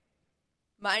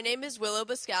My name is Willow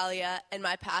Biscaglia, and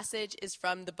my passage is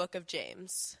from the book of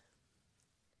James.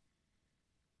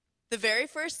 The very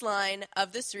first line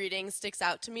of this reading sticks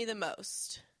out to me the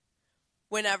most.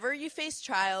 Whenever you face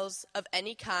trials of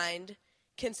any kind,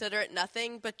 consider it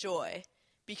nothing but joy,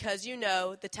 because you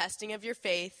know the testing of your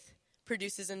faith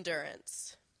produces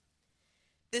endurance.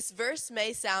 This verse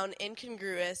may sound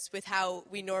incongruous with how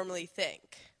we normally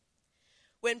think.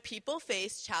 When people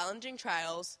face challenging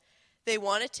trials, they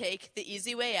want to take the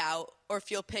easy way out or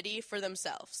feel pity for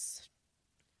themselves.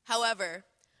 However,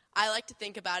 I like to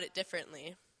think about it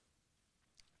differently.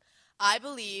 I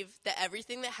believe that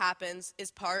everything that happens is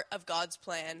part of God's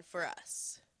plan for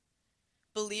us.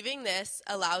 Believing this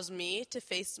allows me to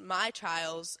face my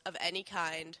trials of any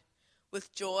kind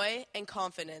with joy and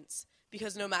confidence,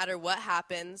 because no matter what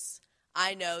happens,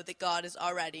 I know that God is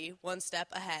already one step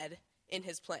ahead in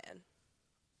his plan.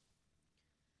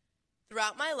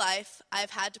 Throughout my life,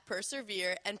 I've had to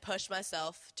persevere and push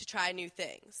myself to try new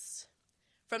things.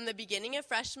 From the beginning of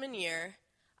freshman year,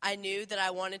 I knew that I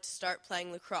wanted to start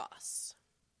playing lacrosse.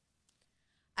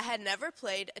 I had never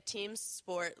played a team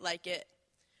sport like it,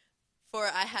 for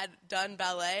I had done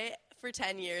ballet for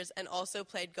 10 years and also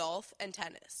played golf and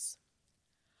tennis.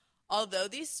 Although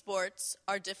these sports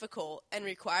are difficult and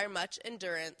require much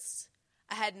endurance,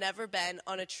 I had never been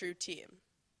on a true team.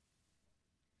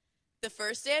 The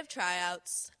first day of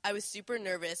tryouts, I was super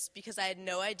nervous because I had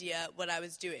no idea what I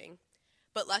was doing,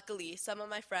 but luckily some of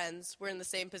my friends were in the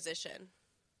same position.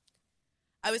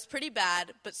 I was pretty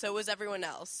bad, but so was everyone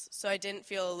else, so I didn't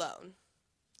feel alone.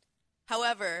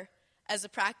 However, as the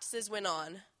practices went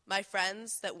on, my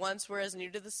friends that once were as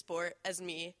new to the sport as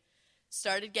me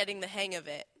started getting the hang of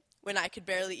it when I could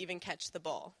barely even catch the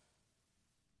ball.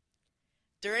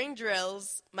 During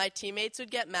drills, my teammates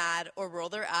would get mad or roll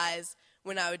their eyes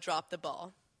when I would drop the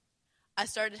ball. I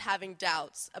started having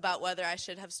doubts about whether I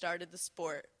should have started the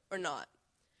sport or not,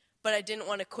 but I didn't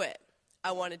want to quit.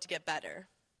 I wanted to get better.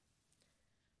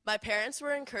 My parents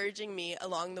were encouraging me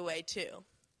along the way too.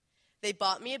 They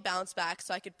bought me a bounce back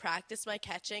so I could practice my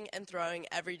catching and throwing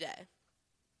every day.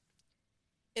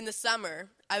 In the summer,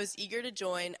 I was eager to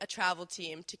join a travel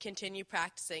team to continue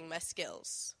practicing my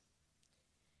skills.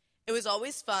 It was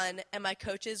always fun, and my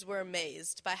coaches were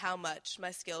amazed by how much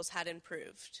my skills had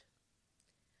improved.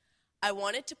 I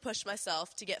wanted to push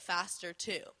myself to get faster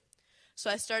too,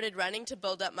 so I started running to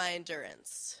build up my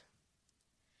endurance.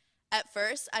 At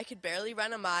first, I could barely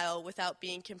run a mile without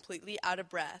being completely out of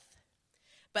breath,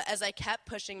 but as I kept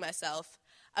pushing myself,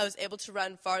 I was able to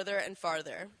run farther and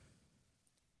farther.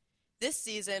 This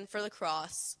season for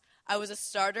lacrosse, I was a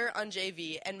starter on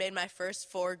JV and made my first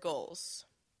 4 goals.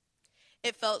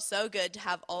 It felt so good to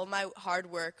have all my hard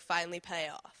work finally pay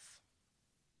off.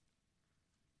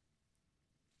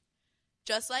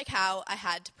 Just like how I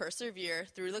had to persevere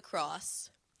through lacrosse,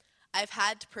 I've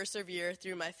had to persevere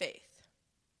through my faith.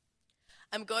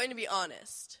 I'm going to be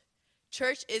honest.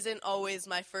 Church isn't always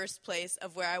my first place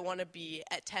of where I want to be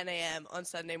at 10 a.m. on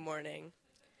Sunday morning,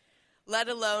 let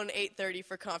alone 8:30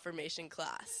 for confirmation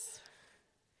class.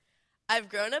 I've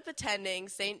grown up attending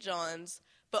St. John's,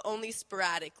 but only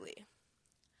sporadically.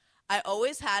 I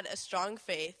always had a strong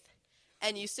faith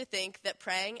and used to think that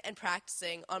praying and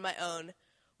practicing on my own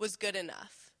was good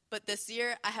enough, but this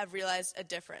year I have realized a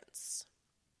difference.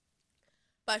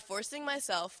 By forcing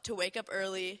myself to wake up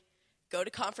early, go to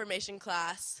confirmation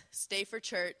class, stay for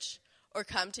church, or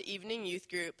come to evening youth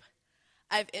group,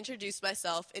 I've introduced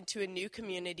myself into a new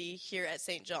community here at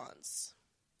St. John's.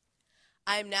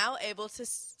 I am now able to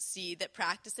see that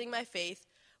practicing my faith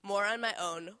more on my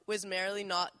own was merely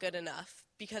not good enough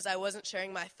because I wasn't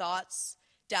sharing my thoughts,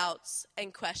 doubts,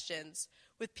 and questions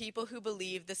with people who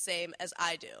believe the same as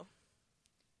I do.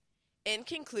 In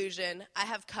conclusion, I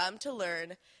have come to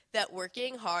learn that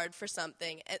working hard for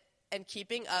something and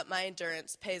keeping up my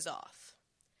endurance pays off.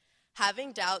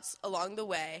 Having doubts along the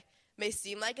way may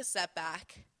seem like a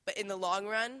setback, but in the long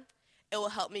run, it will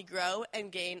help me grow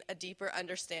and gain a deeper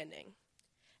understanding,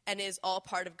 and it is all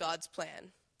part of God's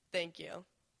plan. Thank you.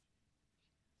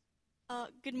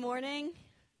 Good morning.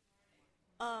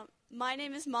 My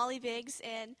name is Molly Biggs,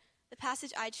 and the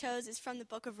passage I chose is from the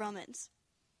book of Romans.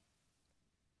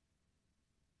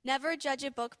 Never judge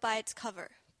a book by its cover.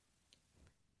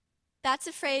 That's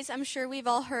a phrase I'm sure we've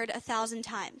all heard 1,000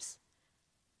 times.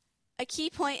 A key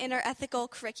point in our ethical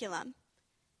curriculum.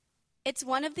 It's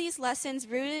one of these lessons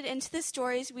rooted into the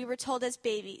stories we were told as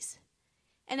babies,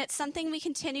 and it's something we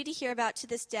continue to hear about to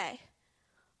this day,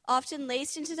 often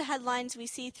laced into the headlines we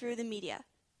see through the media.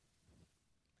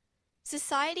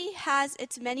 Society has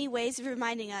its many ways of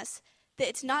reminding us that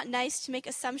it's not nice to make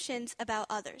assumptions about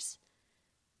others.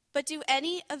 But do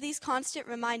any of these constant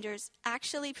reminders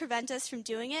actually prevent us from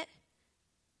doing it?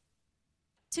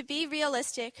 To be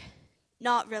realistic,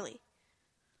 not really.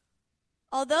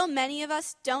 Although many of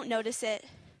us don't notice it,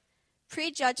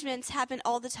 prejudgments happen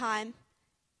all the time,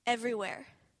 everywhere.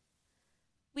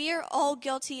 We are all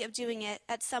guilty of doing it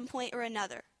at some point or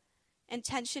another,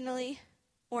 intentionally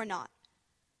or not.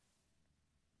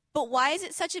 But why is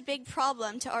it such a big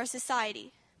problem to our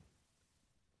society?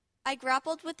 I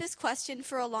grappled with this question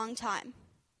for a long time.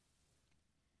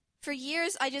 For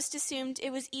years, I just assumed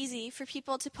it was easy for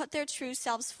people to put their true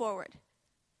selves forward,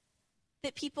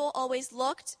 that people always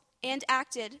looked and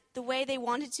acted the way they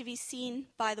wanted to be seen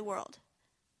by the world.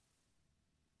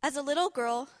 As a little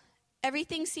girl,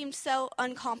 everything seemed so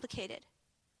uncomplicated.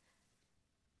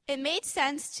 It made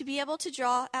sense to be able to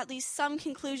draw at least some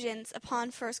conclusions upon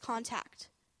first contact.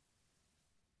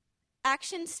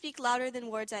 Actions speak louder than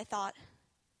words, I thought,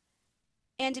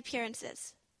 and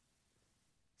appearances.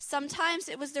 Sometimes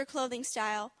it was their clothing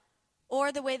style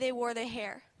or the way they wore their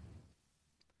hair.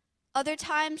 Other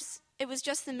times, it was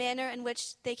just the manner in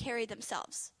which they carried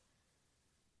themselves.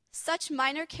 Such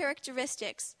minor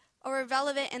characteristics are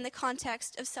irrelevant in the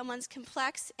context of someone's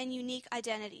complex and unique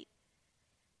identity.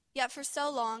 Yet for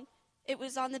so long, it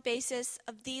was on the basis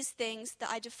of these things that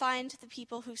I defined the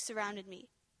people who surrounded me.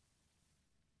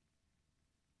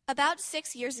 About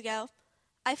 6 years ago,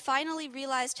 I finally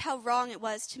realized how wrong it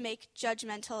was to make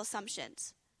judgmental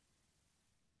assumptions.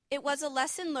 It was a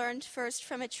lesson learned first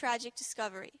from a tragic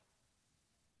discovery.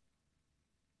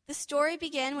 The story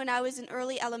began when I was in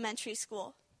early elementary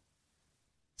school.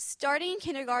 Starting in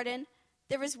kindergarten,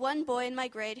 there was one boy in my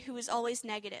grade who was always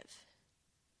negative.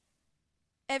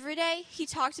 Every day, he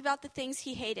talked about the things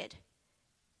he hated: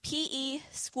 PE,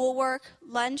 schoolwork,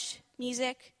 lunch,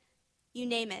 music, you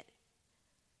name it.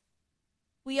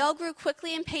 We all grew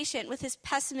quickly impatient with his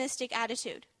pessimistic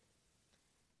attitude.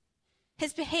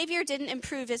 His behavior didn't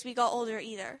improve as we got older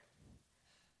either.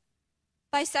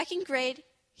 By second grade,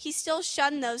 he still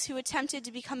shunned those who attempted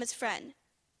to become his friend.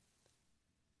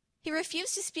 He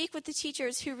refused to speak with the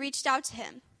teachers who reached out to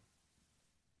him.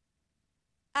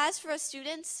 As for us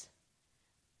students,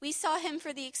 we saw him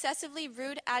for the excessively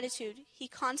rude attitude he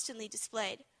constantly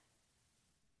displayed.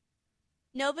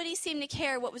 Nobody seemed to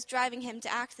care what was driving him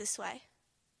to act this way.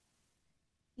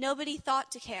 Nobody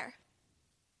thought to care.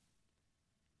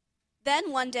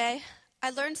 Then one day,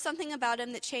 I learned something about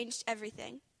him that changed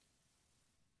everything.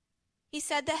 He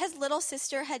said that his little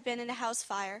sister had been in a house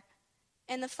fire,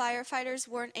 and the firefighters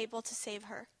weren't able to save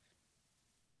her.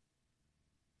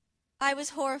 I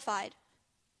was horrified.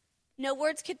 No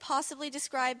words could possibly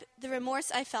describe the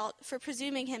remorse I felt for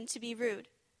presuming him to be rude.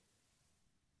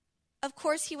 Of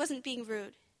course he wasn't being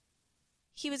rude.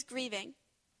 He was grieving.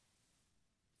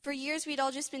 For years we'd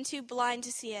all just been too blind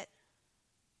to see it.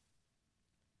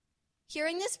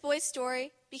 Hearing this boy's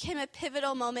story became a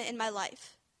pivotal moment in my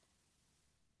life.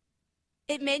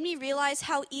 It made me realize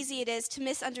how easy it is to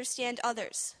misunderstand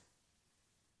others.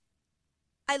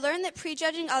 I learned that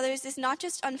prejudging others is not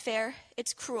just unfair,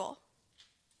 it's cruel.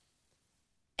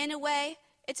 In a way,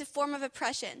 it's a form of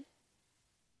oppression.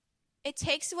 It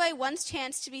takes away one's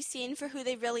chance to be seen for who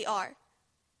they really are,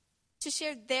 to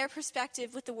share their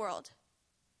perspective with the world.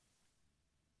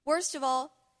 Worst of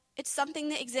all, it's something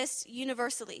that exists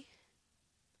universally.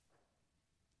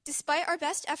 Despite our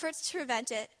best efforts to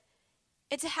prevent it,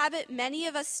 it's a habit many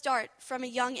of us start from a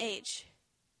young age.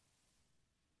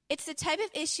 It's the type of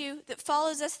issue that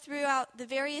follows us throughout the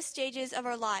various stages of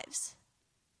our lives.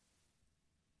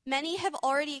 Many have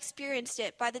already experienced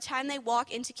it by the time they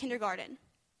walk into kindergarten.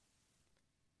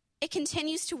 It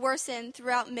continues to worsen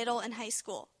throughout middle and high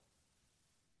school.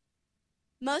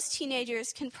 Most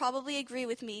teenagers can probably agree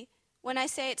with me when I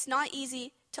say it's not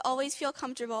easy to always feel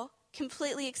comfortable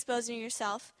completely exposing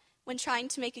yourself when trying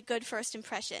to make a good first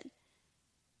impression.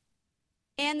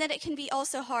 And that it can be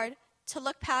also hard to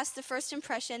look past the first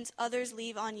impressions others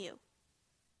leave on you.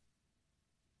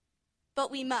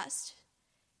 But we must.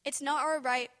 It's not our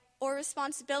right or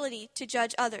responsibility to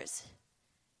judge others.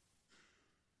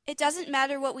 It doesn't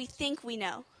matter what we think we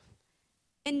know.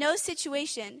 In no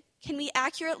situation can we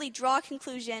accurately draw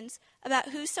conclusions about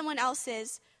who someone else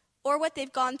is or what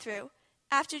they've gone through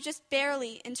after just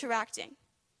barely interacting.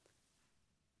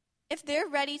 If they're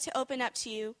ready to open up to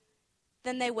you,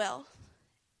 then they will.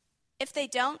 If they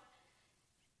don't,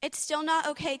 it's still not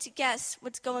okay to guess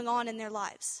what's going on in their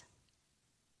lives.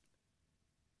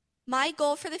 My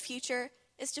goal for the future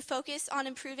is to focus on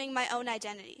improving my own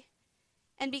identity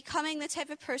and becoming the type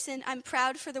of person I'm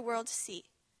proud for the world to see.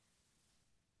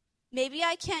 Maybe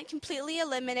I can't completely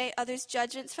eliminate others'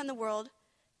 judgments from the world,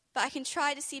 but I can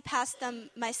try to see past them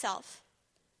myself.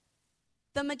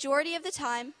 The majority of the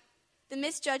time, the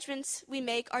misjudgments we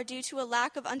make are due to a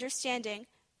lack of understanding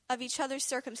of each other's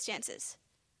circumstances.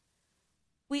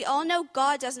 We all know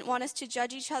God doesn't want us to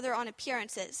judge each other on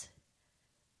appearances,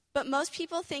 but most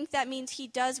people think that means He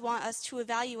does want us to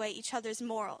evaluate each other's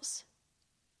morals.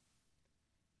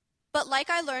 But like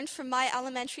I learned from my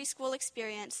elementary school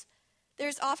experience,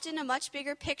 there's often a much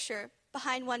bigger picture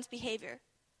behind one's behavior.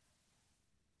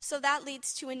 So that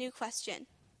leads to a new question.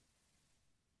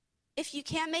 If you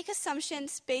can't make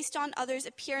assumptions based on others'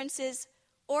 appearances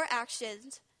or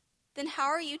actions, then how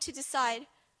are you to decide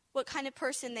what kind of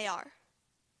person they are?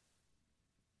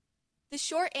 The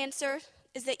short answer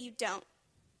is that you don't.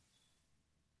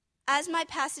 As my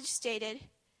passage stated,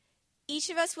 each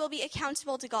of us will be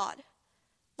accountable to God.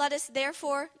 Let us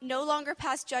therefore no longer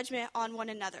pass judgment on one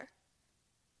another.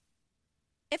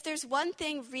 If there's one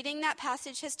thing reading that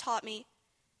passage has taught me,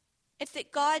 it's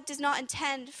that God does not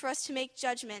intend for us to make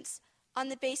judgments on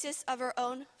the basis of our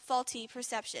own faulty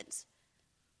perceptions.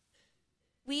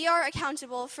 We are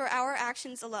accountable for our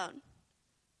actions alone.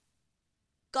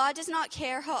 God does not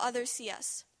care how others see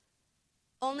us,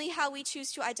 only how we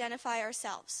choose to identify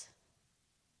ourselves.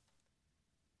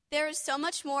 There is so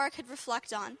much more I could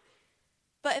reflect on,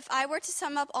 but if I were to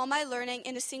sum up all my learning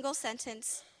in a single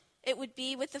sentence, it would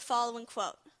be with the following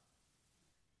quote: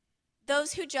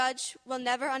 "Those who judge will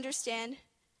never understand,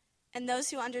 and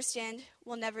those who understand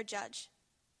will never judge."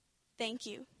 Thank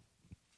you.